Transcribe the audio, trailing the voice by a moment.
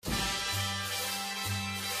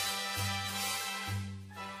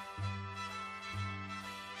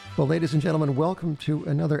Well, ladies and gentlemen, welcome to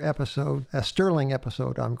another episode, a sterling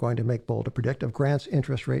episode, I'm going to make bold to predict, of Grant's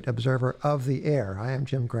Interest Rate Observer of the Air. I am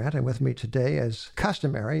Jim Grant, and with me today, as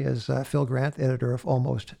customary, is Phil Grant, editor of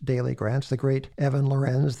Almost Daily Grants, the great Evan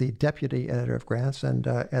Lorenz, the deputy editor of Grants, and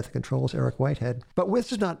at the controls, Eric Whitehead. But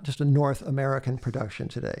this is not just a North American production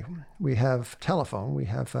today. We have telephone, we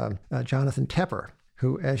have Jonathan Tepper,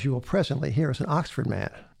 who, as you will presently hear, is an Oxford man.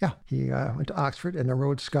 Yeah, he went to Oxford and a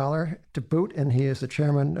Rhodes Scholar to boot, and he is the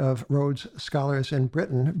chairman of Rhodes Scholars in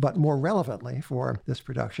Britain. But more relevantly for this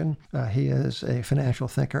production, he is a financial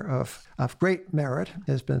thinker of great merit,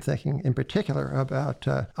 has been thinking in particular about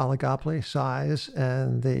oligopoly, size,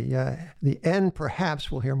 and the end,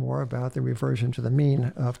 perhaps we'll hear more about the reversion to the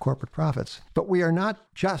mean of corporate profits. But we are not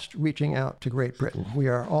just reaching out to Great Britain. We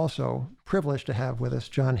are also privileged to have with us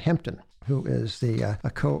John Hempton, who is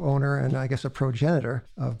a co-owner and I guess a progenitor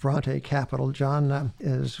of Bronte Capital. John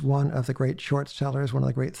is one of the great short sellers, one of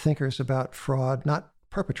the great thinkers about fraud, not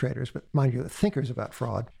perpetrators, but mind you, thinkers about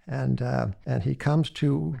fraud. And he comes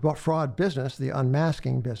to fraud business, the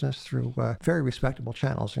unmasking business, through very respectable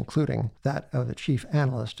channels, including that of the chief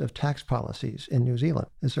analyst of tax policies in New Zealand.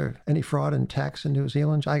 Is there any fraud in tax in New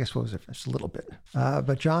Zealand? I suppose it's a little bit.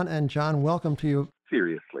 But John, welcome to you.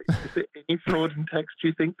 Seriously, is there any fraud in tax? Do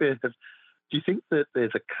you think that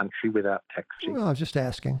there's a country without tax cheats? Well, I'm just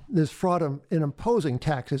asking. There's fraud in imposing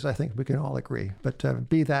taxes, I think we can all agree, but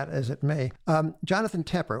be that as it may. Jonathan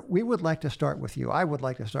Tepper, we would like to start with you. I would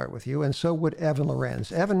like to start with you, and so would Evan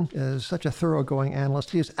Lorenz. Evan is such a thoroughgoing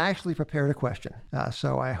analyst. He has actually prepared a question.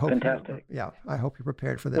 So I hope Fantastic. I hope you're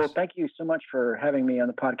prepared for this. Well, thank you so much for having me on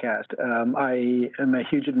the podcast. I am a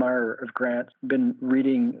huge admirer of Grant. Been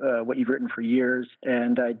reading what you've written for years,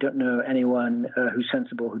 and I don't know anyone who's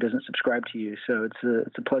sensible who doesn't subscribe to you. So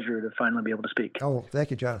it's a pleasure to finally be able to speak. Oh, thank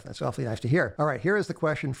you, Jonathan. That's awfully nice to hear. All right, here is the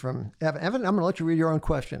question from Evan. Evan, I'm going to let you read your own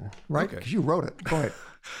question, right? Because you wrote it. Go ahead.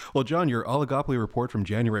 Well, John, your oligopoly report from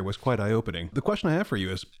January was quite eye-opening. The question I have for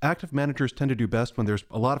you is, active managers tend to do best when there's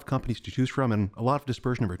a lot of companies to choose from and a lot of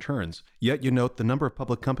dispersion of returns. Yet you note the number of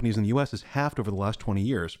public companies in the U.S. has halved over the last 20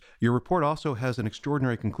 years. Your report also has an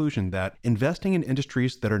extraordinary conclusion that investing in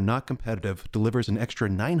industries that are not competitive delivers an extra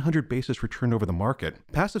 900 basis return over the market.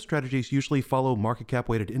 Passive strategies usually follow market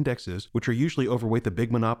cap-weighted indexes, which are usually overweight the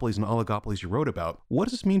big monopolies and oligopolies you wrote about. What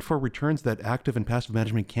does this mean for returns that active and passive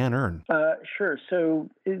management can earn? Sure. So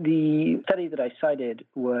the study that I cited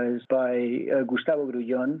was by Gustavo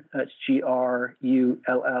Grullon. That's Grullon.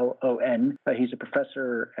 He's a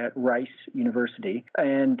professor at Rice University,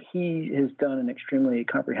 and he has done an extremely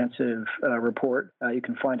comprehensive report. You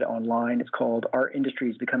can find it online. It's called "Are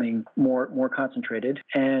Industries Becoming More Concentrated?"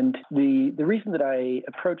 And the reason that I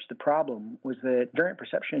approached the problem was that variant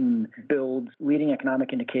perception builds leading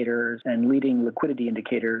economic indicators and leading liquidity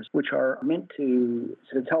indicators, which are meant to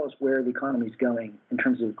sort of tell us where the economy is going in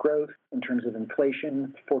terms of growth, in terms of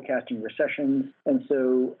inflation, forecasting recessions. And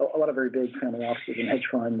so a lot of very big family offices and hedge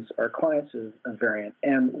funds are clients of Variant.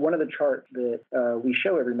 And one of the charts that we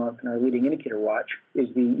show every month in our leading indicator watch is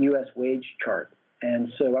the U.S. wage chart. And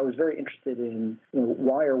so I was very interested in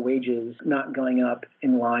why are wages not going up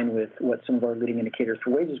in line with what some of our leading indicators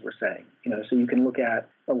for wages were saying. So you can look at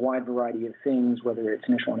a wide variety of things, whether it's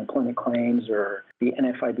initial unemployment claims or the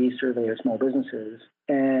NFIB survey of small businesses.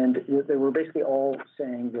 And they were basically all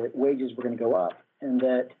saying that wages were going to go up, and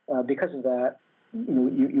that because of that,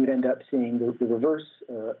 you would end up seeing the reverse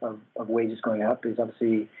of wages going up is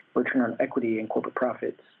obviously return on equity and corporate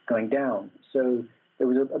profits going down. So there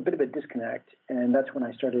was a bit of a disconnect, and that's when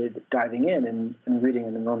I started diving in and reading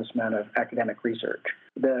an enormous amount of academic research.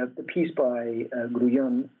 The piece by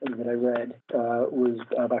Grullon that I read was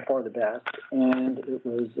by far the best, and it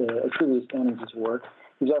was a truly astounding piece of work.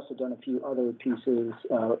 He's also done a few other pieces,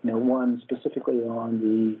 one specifically on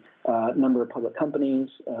the number of public companies,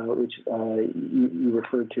 which you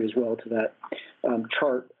referred to as well, to that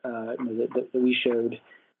chart that we showed,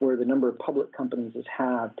 where the number of public companies has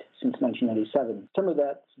halved since 1997. Some of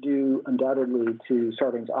that's due undoubtedly to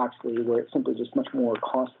Sarbanes-Oxley, where it's simply just much more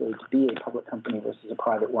costly to be a public company versus a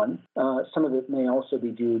private one. Some of it may also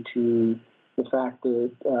be due to the fact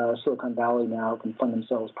that Silicon Valley now can fund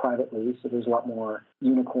themselves privately, so there's a lot more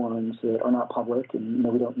unicorns that are not public, and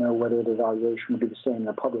we don't know whether the valuation would be the same in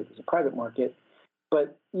a public as a private market.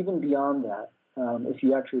 But even beyond that, if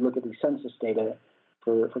you actually look at the census data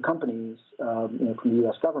for companies, from the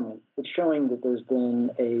U.S. government, it's showing that there's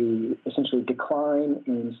been a essentially decline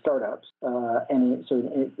in startups,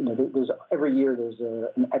 there's every year there's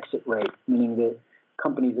an exit rate, meaning that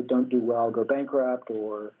companies that don't do well go bankrupt,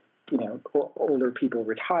 or older people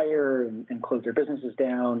retire and close their businesses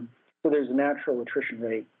down. So there's a natural attrition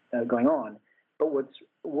rate going on. But what's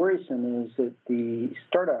worrisome is that the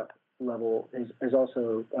startup level has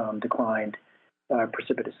also declined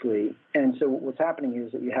precipitously. And so what's happening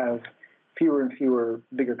is that you have fewer and fewer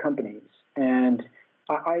bigger companies. And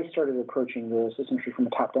I started approaching this essentially from a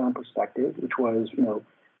top-down perspective, which was,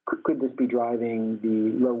 could this be driving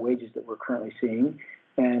the low wages that we're currently seeing,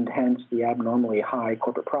 and hence the abnormally high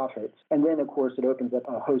corporate profits? And then, of course, it opens up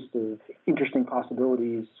a host of interesting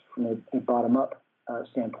possibilities from a bottom-up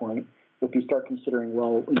standpoint. If you start considering,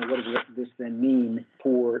 well, what does this then mean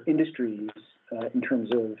for industries in terms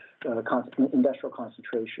of industrial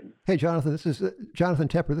concentration? Hey, Jonathan, this is Jonathan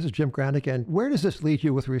Tepper. This is Jim Grant again. Where does this lead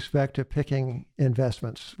you with respect to picking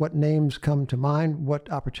investments? What names come to mind? What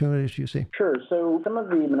opportunities do you see? Sure. So some of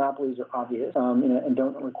the monopolies are obvious, and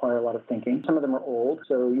don't require a lot of thinking. Some of them are old.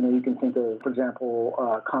 So, you can think of, for example,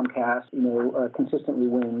 Comcast, consistently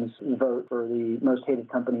wins the vote for the most hated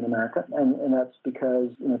company in America. And that's because,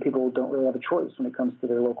 people don't really have a choice when it comes to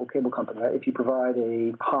their local cable company. If you provide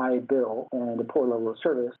a high bill and a poor level of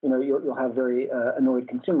service, you'll have very annoyed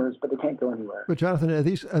consumers, but they can't go anywhere. But Jonathan, are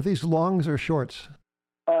these longs or shorts?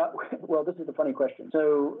 Well, this is a funny question.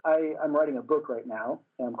 So I'm writing a book right now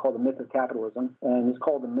called The Myth of Capitalism, and it's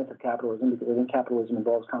called The Myth of Capitalism because I think capitalism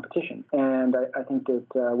involves competition. And I think that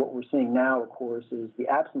what we're seeing now, of course, is the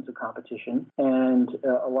absence of competition, and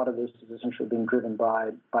a lot of this is essentially being driven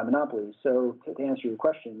by monopolies. So to answer your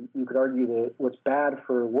question, you could argue that what's bad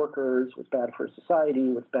for workers, what's bad for society,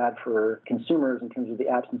 what's bad for consumers in terms of the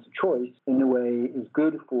absence of choice, in a way is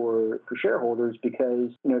good for shareholders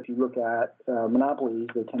because, if you look at monopolies,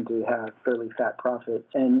 they tend to have fairly fat profits.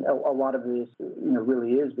 And a lot of this,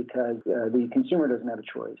 really is because the consumer doesn't have a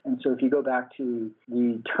choice. And so if you go back to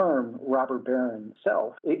the term robber baron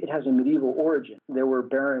itself, it has a medieval origin. There were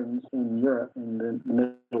barons in Europe in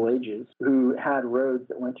the Middle Ages who had roads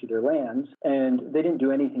that went to their lands, and they didn't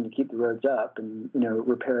do anything to keep the roads up and,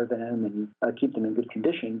 repair them and keep them in good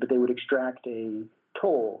condition, but they would extract a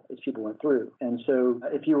toll as people went through. And so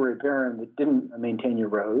if you were a baron that didn't maintain your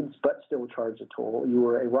roads but still charged a toll, you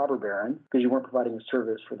were a robber baron because you weren't providing a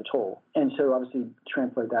service for the toll. And so obviously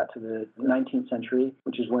translate that to the 19th century,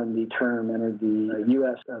 which is when the term entered the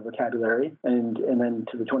U.S. vocabulary, and then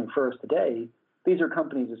to the 21st today. These are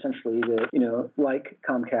companies essentially that, like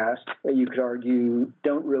Comcast, you could argue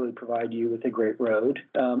don't really provide you with a great road,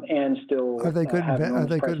 and still are they good? Are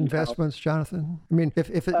they good investments, power. Jonathan? I mean, if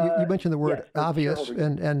you mentioned the word obvious,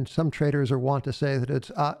 and some traders are wont to say that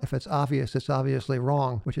if it's obvious, it's obviously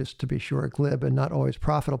wrong, which is to be sure glib and not always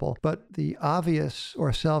profitable. But the obvious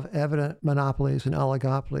or self-evident monopolies and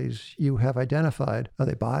oligopolies you have identified, are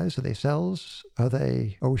they buys? Are they sells? Are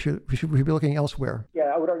they? Or should we be looking elsewhere?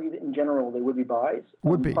 Yeah, I would argue that in general they would be buys.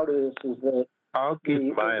 Would be. Part of this is that I'll give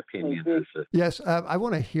my opinion. Yes, I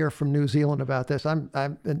want to hear from New Zealand about this.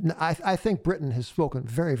 I think Britain has spoken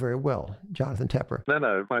very, very well, Jonathan Tepper.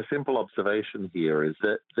 No. My simple observation here is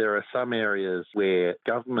that there are some areas where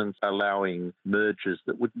governments are allowing mergers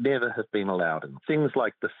that would never have been allowed in. Things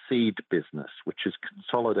like the seed business, which is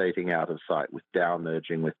consolidating out of sight with Dow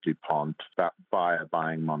merging with DuPont, Bayer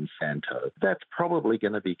buying Monsanto. That's probably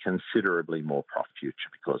going to be considerably more profit future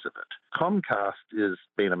because of it. Comcast has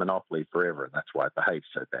been a monopoly forever, and that's why it behaves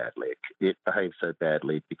so badly. It behaves so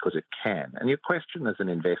badly because it can. And your question as an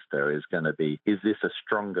investor is going to be, is this a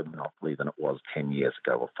stronger monopoly than it was 10 years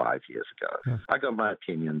ago or 5 years ago? Yeah. I got my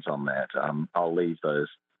opinions on that. I'll leave those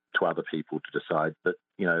to other people to decide. But,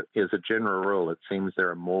 as a general rule, it seems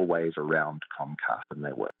there are more ways around Comcast than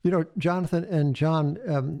there were. Jonathan and John,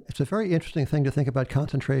 it's a very interesting thing to think about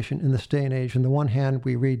concentration in this day and age. On the one hand,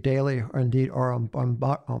 we read daily, or indeed are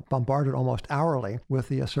bombarded almost hourly with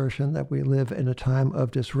the assertion that we live in a time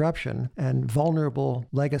of disruption and vulnerable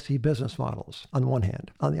legacy business models, on one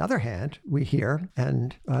hand. On the other hand, we hear,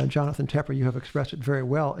 and Jonathan Tepper, you have expressed it very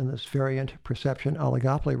well in this Variant Perception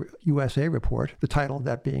Oligopoly USA report, the title of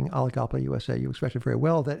that being Oligopoly USA, you expressed it very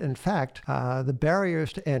well, that in fact the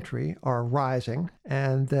barriers to entry are rising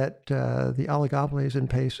and that the oligopolies in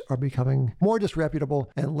pace are becoming more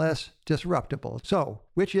disreputable and less disruptible. So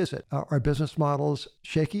which is it? Are business models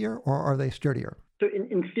shakier or are they sturdier? So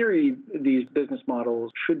in theory, these business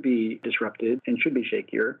models should be disrupted and should be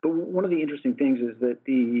shakier. But one of the interesting things is that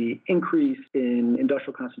the increase in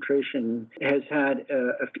industrial concentration has had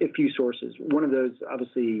a few sources. One of those,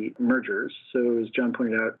 obviously, mergers. So as John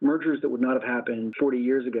pointed out, mergers that would not have happened 40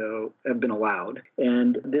 years ago have been allowed.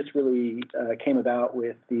 And this really came about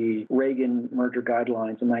with the Reagan merger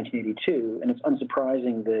guidelines in 1982. And it's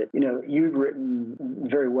unsurprising that, you've written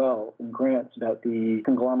very well in Grants about the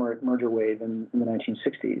conglomerate merger wave in the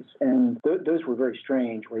 1960s. And those were very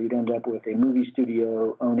strange, where you'd end up with a movie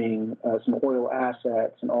studio owning some oil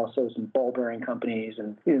assets and also some ball bearing companies.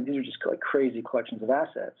 And these are just like crazy collections of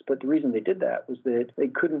assets. But the reason they did that was that they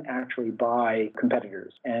couldn't actually buy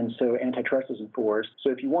competitors. And so antitrust was enforced.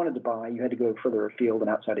 So if you wanted to buy, you had to go further afield and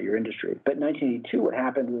outside of your industry. But in 1982, what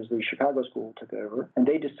happened was the Chicago School took over, and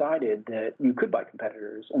they decided that you could buy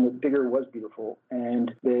competitors, and that bigger was beautiful,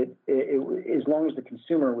 and that as long as the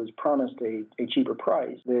consumer was promised a cheaper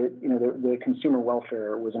price, that the consumer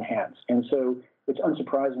welfare was enhanced. And so it's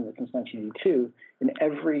unsurprising that since 1982, in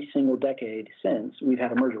every single decade since, we've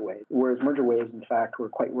had a merger wave, whereas merger waves, in fact, were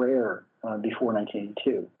quite rare before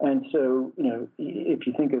 1982. And so, if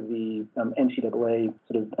you think of the NCAA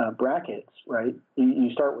sort of brackets, right,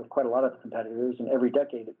 you start with quite a lot of competitors, and every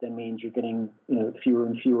decade it then means you're getting, fewer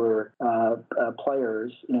and fewer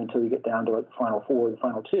players, until you get down to like the Final Four, the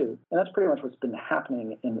Final Two. And that's pretty much what's been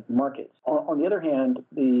happening in markets. On the other hand,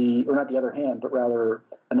 but rather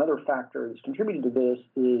another factor that's contributed to this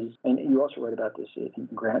is, and you also write about this in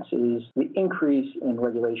Grants, is the increase in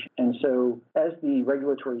regulation. And so as the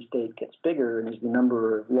regulatory state gets bigger, and as the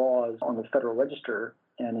number of laws on the Federal Register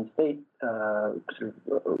and in state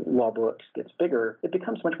law books gets bigger, it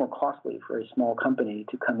becomes much more costly for a small company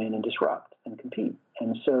to come in and disrupt and compete.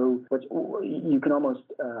 And so you can almost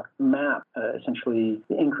map essentially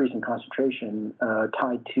the increase in concentration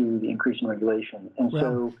tied to the increase in regulation. And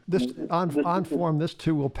well, this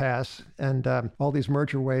too will pass, and all these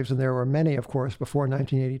merger waves, and there were many, of course, before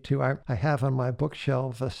 1982. I have on my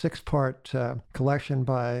bookshelf a 6-part collection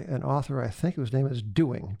by an author, I think his name is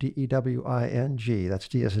Dewing, D-E-W-I-N-G. That's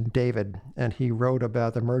D as in David, and he wrote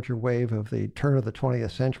about the merger wave of the turn of the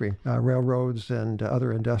 20th century, railroads and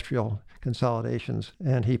other industrial consolidations.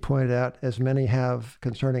 And he pointed out, as many have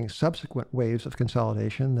concerning subsequent waves of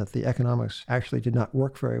consolidation, that the economics actually did not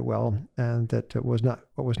work very well, and that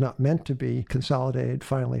what was not meant to be consolidated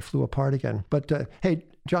finally flew apart again. But hey,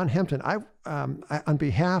 John Hempton, I on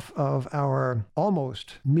behalf of our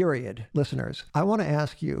almost myriad listeners, I want to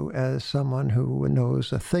ask you, as someone who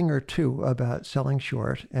knows a thing or two about selling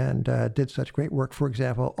short and did such great work, for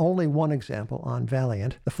example, only one example on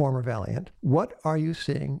Valiant, the former Valiant, what are you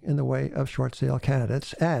seeing in the way of short sale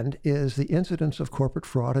candidates? And is the incidence of corporate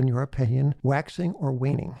fraud, in your opinion, waxing or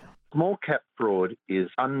waning? Small cap fraud is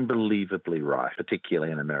unbelievably rife, particularly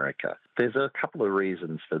in America. There's a couple of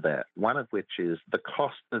reasons for that, one of which is the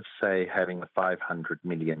cost of, say, having a $500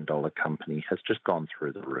 million company has just gone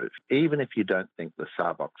through the roof. Even if you don't think the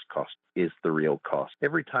Starbucks cost is the real cost,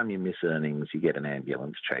 every time you miss earnings, you get an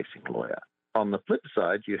ambulance-chasing lawyer. On the flip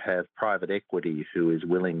side, you have private equity who is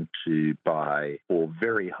willing to buy for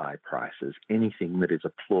very high prices anything that is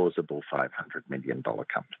a plausible $500 million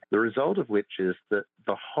company. The result of which is that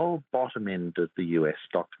the whole bottom end of the US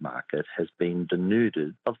stock market has been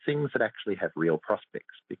denuded of things that actually have real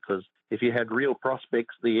prospects. Because if you had real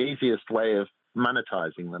prospects, the easiest way of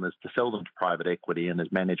monetizing them is to sell them to private equity and as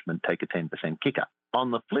management take a 10% kicker. On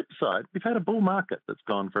the flip side, we've had a bull market that's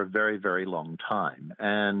gone for a very, very long time.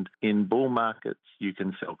 And in bull markets, you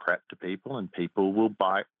can sell crap to people and people will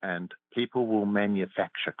buy and people will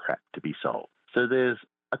manufacture crap to be sold. So there's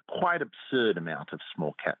a quite absurd amount of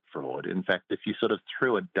small cap fraud. In fact, if you sort of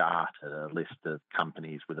threw a dart at a list of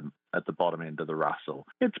companies with them at the bottom end of the Russell,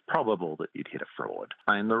 it's probable that you'd hit a fraud.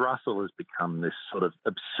 I mean, the Russell has become this sort of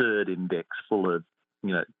absurd index full of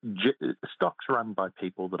stocks run by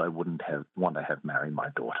people that I wouldn't want to have marry my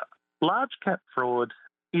daughter. Large cap fraud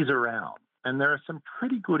is around, and there are some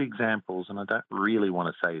pretty good examples, and I don't really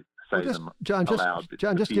want to say them aloud.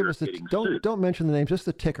 John, just give us don't mention the names, just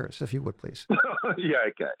the tickers, if you would, please. Yeah,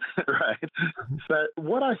 okay, right. But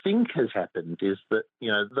what I think has happened is that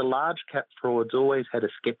the large cap frauds always had a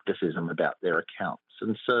skepticism about their accounts.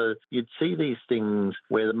 And so you'd see these things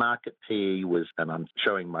where the market PE was, and I'm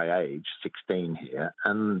showing my age, 16 here,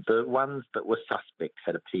 and the ones that were suspect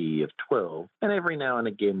had a PE of 12, and every now and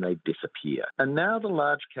again they disappear. And now the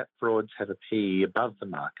large cap frauds have a PE above the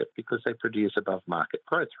market because they produce above market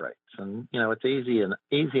growth rates. And, it's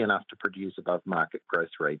easy enough to produce above market growth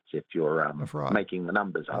rates if you're making the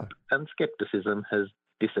numbers up. Yeah. And skepticism has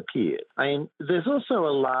disappeared. I mean, there's also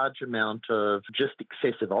a large amount of just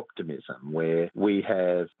excessive optimism where we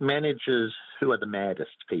have managers who are the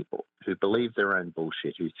maddest people, who believe their own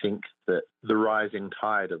bullshit, who think that the rising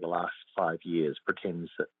tide of the last 5 years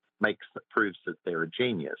proves that they're a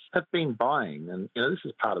genius, have been buying. And, this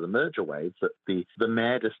is part of the merger wave, that the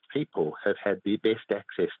maddest people have had the best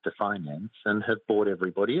access to finance and have bought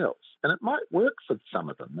everybody else. And it might work for some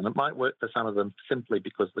of them, and it might work for some of them simply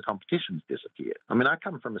because the competition's disappeared. I mean, I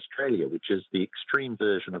come from Australia, which is the extreme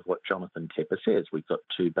version of what Jonathan Tepper says. We've got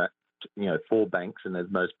two 4 banks, and they're the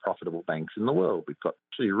most profitable banks in the world. We've got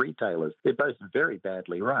 2 retailers. They're both very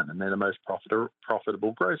badly run, and they're the most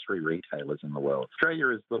profitable grocery retailers in the world. Australia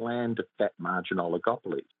is the land of fat margin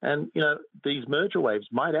oligopolies. And, these merger waves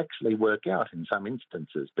might actually work out in some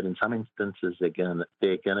instances, but in some instances they're going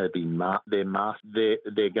to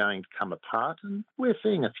come apart, and we're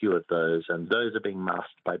seeing a few of those, and those are being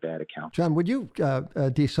masked by bad accounts. John, would you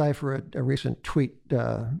decipher a recent tweet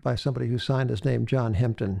by somebody who signed his name John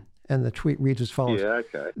Hempton? And the tweet reads as follows. Yeah,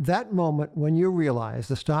 okay. That moment when you realize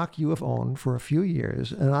the stock you have owned for a few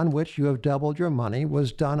years and on which you have doubled your money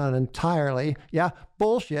was done on entirely,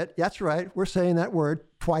 bullshit. That's right. We're saying that word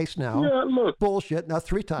twice now. Yeah, look. Bullshit, now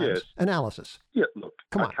 3 times. Yes. Analysis. Yeah, look.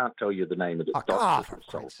 Come on. I can't tell you the name of the stock that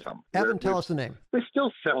sold some. Evan, tell us the name. We're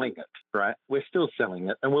still selling it, right? We're still selling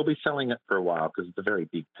it, and we'll be selling it for a while because it's a very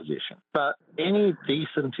big position. But any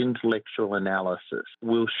decent intellectual analysis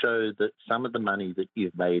will show that some of the money that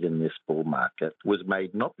you've made in this bull market was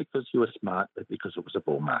made not because you were smart, but because it was a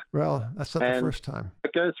bull market. Well, that's not the first time. I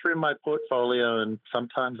go through my portfolio, and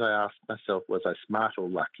sometimes I ask myself, was I smart or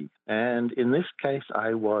lucky? And in this case,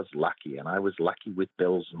 I was lucky, and I was lucky with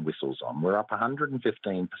bells and whistles on. We're up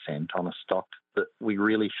 115% on a stock that we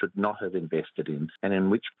really should not have invested in, and in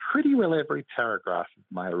which pretty well every paragraph of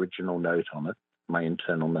my original note on it, my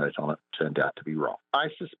internal note on it, turned out to be wrong. I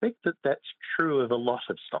suspect that that's true of a lot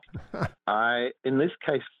of stocks. I, in this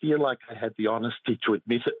case, feel like I had the honesty to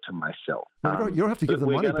admit it to myself. You don't have to give the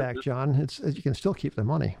money back, John. You can still keep the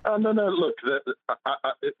money. Oh, no. Look,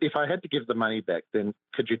 if I had to give the money back, then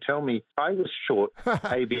could you tell me I was short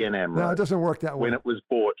ABN AMRO? No, it doesn't work that way. When it was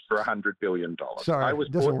bought for $100 billion. Sorry, I was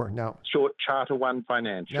it doesn't work. No. Short Charter One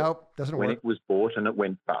Financial. Nope, doesn't work. When it was bought and it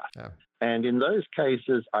went bust. Yeah. And in those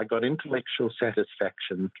cases, I got intellectual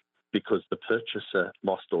satisfaction because the purchaser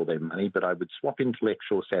lost all their money, but I would swap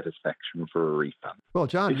intellectual satisfaction for a refund. Well,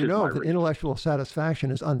 John, you know that intellectual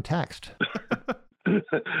satisfaction is untaxed.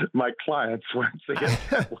 My clients won't see it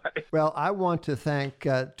that way. Well, I want to thank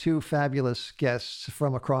 2 fabulous guests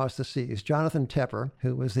from across the seas. Jonathan Tepper,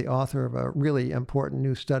 who was the author of a really important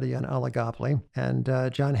new study on oligopoly,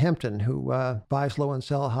 and John Hempton, who buys low and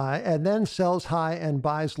sells high, and then sells high and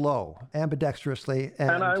buys low, ambidextrously and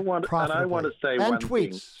profitably. And I want to say and one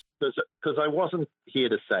tweets. thing. Because I wasn't here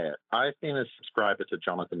to say it. I've been a subscriber to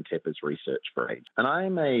Jonathan Tepper's research for ages. And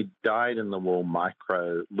I'm a dyed-in-the-wool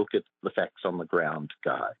micro, look at the facts on the ground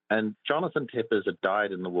guy. And Jonathan Tepper's a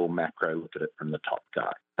dyed-in-the-wool macro, look at it from the top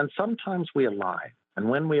guy. And sometimes we align. And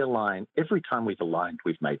when we align, every time we've aligned,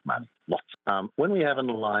 we've made money. Lots. When we haven't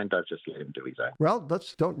aligned, I've just let him do his own. Well,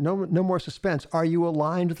 no more suspense. Are you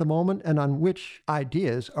aligned at the moment, and on which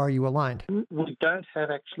ideas are you aligned? We don't have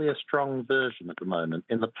actually a strong version at the moment.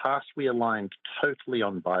 In the past, we aligned totally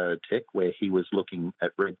on biotech, where he was looking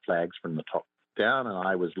at red flags from the top down, and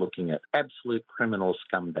I was looking at absolute criminal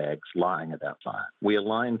scumbags lying about science. We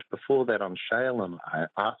aligned before that on shale, and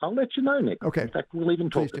I'll let you know, Nick. Okay. In fact, we'll even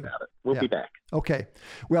talk about it. We'll be back. Okay.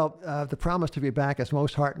 Well, the promise to be back is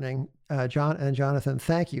most heartening. John and Jonathan,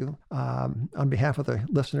 thank you on behalf of the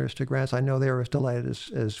listeners to Grants. I know they are as delighted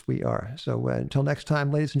as we are. So until next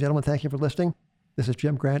time, ladies and gentlemen, thank you for listening. This is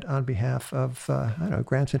Jim Grant on behalf of,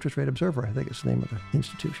 Grant's Interest Rate Observer. I think it's the name of the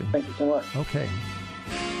institution. Thank you so much. Okay.